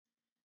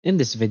In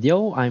this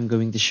video, I'm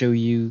going to show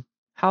you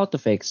how to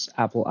fix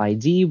Apple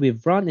ID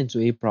we've run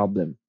into a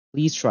problem.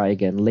 Please try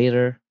again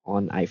later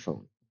on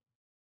iPhone.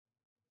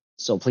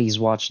 So please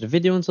watch the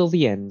video until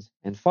the end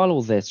and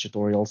follow this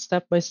tutorial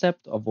step by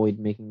step to avoid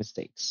making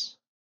mistakes.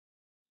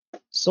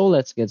 So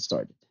let's get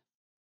started.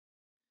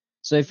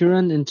 So if you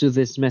run into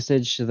this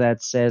message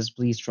that says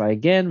please try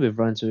again, we've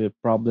run into a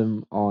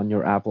problem on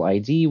your Apple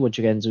ID, what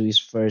you can do is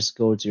first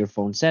go to your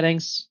phone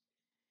settings.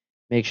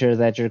 Make sure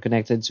that you're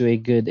connected to a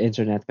good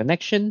internet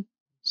connection.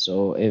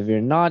 So if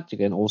you're not, you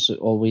can also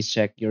always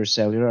check your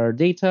cellular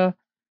data.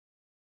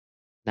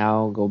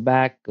 Now go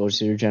back, go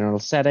to your general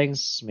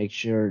settings, make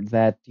sure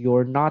that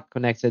you're not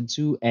connected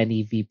to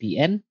any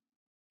VPN.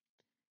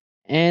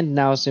 And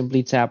now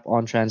simply tap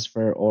on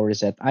transfer or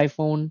reset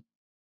iPhone,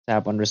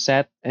 tap on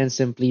reset, and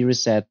simply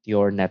reset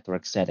your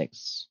network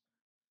settings.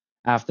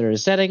 After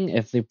resetting,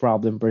 if the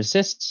problem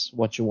persists,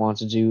 what you want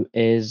to do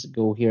is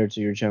go here to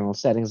your general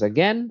settings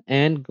again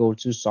and go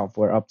to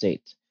software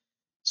update.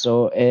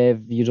 So if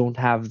you don't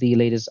have the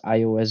latest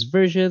iOS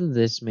version,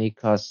 this may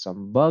cause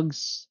some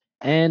bugs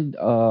and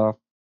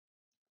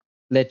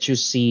let you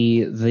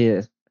see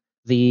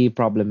the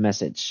problem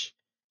message.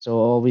 So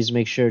always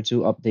make sure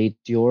to update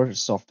your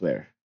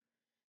software.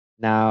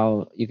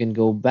 Now you can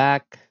go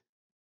back.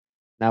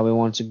 Now we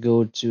want to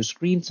go to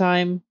screen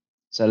time,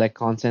 select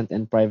content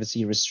and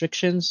privacy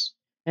restrictions,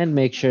 and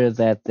make sure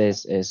that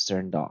this is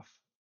turned off.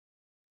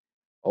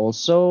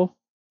 Also,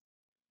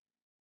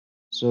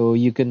 so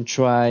you can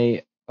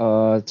try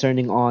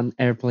turning on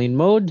airplane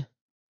mode.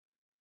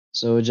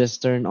 So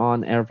just turn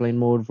on airplane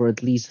mode for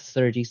at least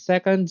 30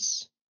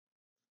 seconds.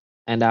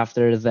 And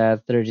after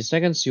that 30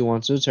 seconds, you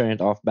want to turn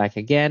it off back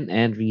again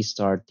and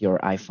restart your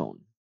iPhone.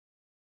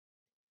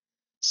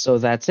 So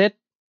that's it.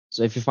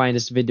 So if you find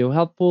this video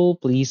helpful,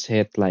 please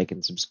hit like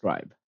and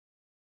subscribe.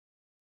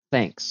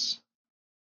 Thanks.